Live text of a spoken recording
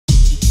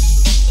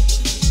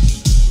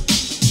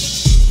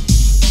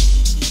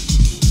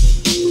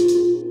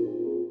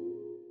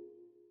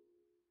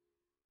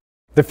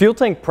The fuel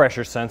tank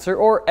pressure sensor,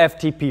 or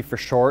FTP for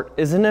short,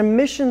 is an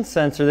emission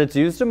sensor that's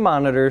used to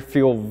monitor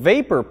fuel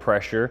vapor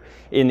pressure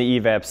in the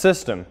EVAP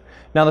system.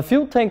 Now, the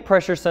fuel tank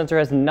pressure sensor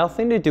has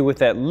nothing to do with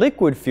that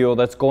liquid fuel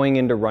that's going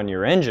in to run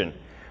your engine.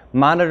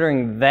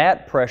 Monitoring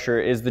that pressure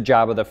is the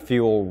job of the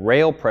fuel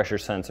rail pressure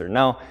sensor.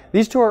 Now,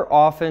 these two are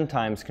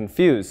oftentimes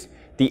confused.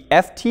 The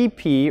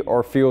FTP,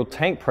 or fuel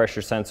tank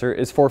pressure sensor,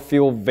 is for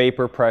fuel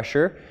vapor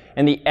pressure,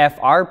 and the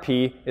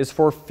FRP is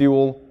for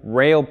fuel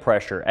rail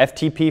pressure.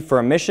 FTP for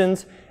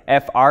emissions,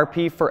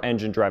 FRP for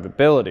engine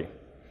drivability.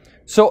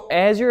 So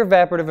as your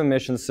evaporative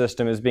emissions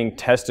system is being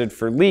tested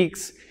for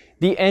leaks,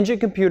 the engine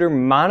computer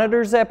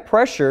monitors that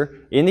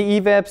pressure in the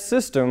EVAP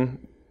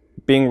system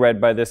being read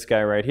by this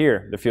guy right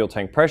here, the fuel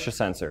tank pressure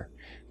sensor.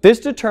 This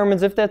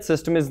determines if that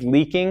system is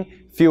leaking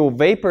fuel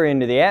vapor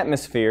into the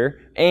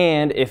atmosphere,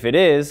 and if it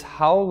is,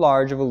 how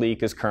large of a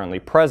leak is currently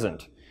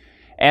present.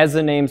 As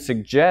the name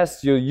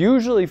suggests, you'll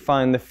usually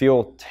find the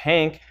fuel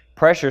tank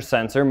pressure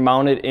sensor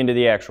mounted into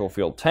the actual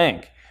fuel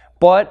tank,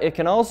 but it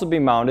can also be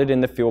mounted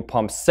in the fuel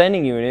pump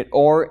sending unit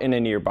or in a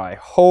nearby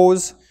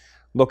hose,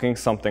 looking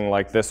something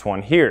like this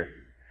one here.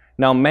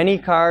 Now, many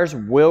cars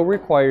will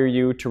require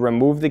you to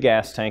remove the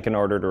gas tank in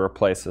order to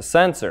replace the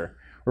sensor.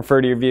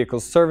 Refer to your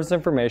vehicle's service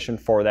information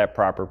for that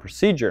proper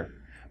procedure.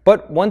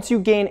 But once you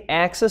gain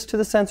access to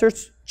the sensor,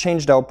 it's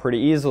changed out pretty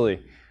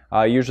easily.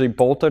 Usually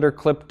bolted or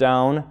clipped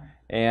down,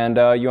 and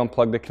you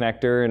unplug the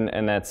connector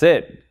and that's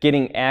it.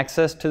 Getting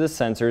access to the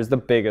sensor is the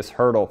biggest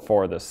hurdle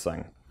for this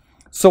thing.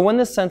 So when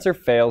the sensor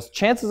fails,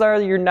 chances are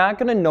that you're not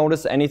going to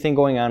notice anything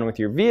going on with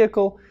your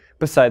vehicle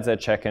besides that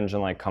check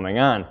engine light coming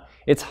on.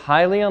 It's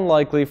highly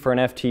unlikely for an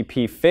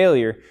FTP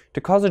failure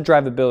to cause a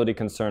drivability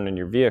concern in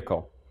your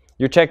vehicle.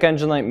 Your check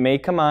engine light may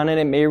come on and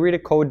it may read a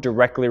code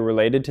directly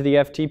related to the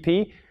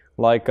FTP,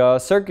 like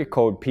circuit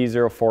code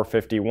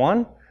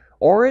P0451,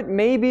 or it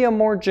may be a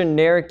more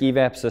generic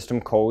EVAP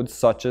system code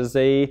such as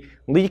a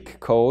leak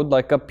code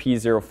like a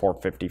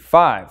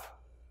P0455.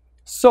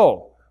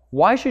 So,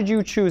 why should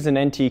you choose an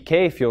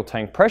NTK fuel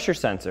tank pressure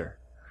sensor?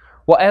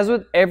 Well, as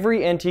with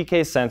every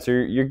NTK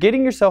sensor, you're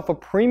getting yourself a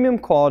premium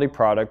quality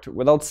product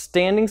with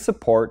outstanding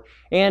support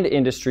and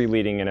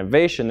industry-leading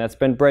innovation that's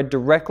been bred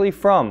directly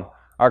from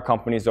our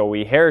company's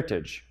OE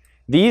heritage.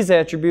 These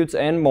attributes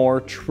and more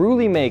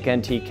truly make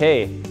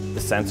NTK the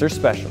sensor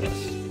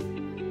specialist.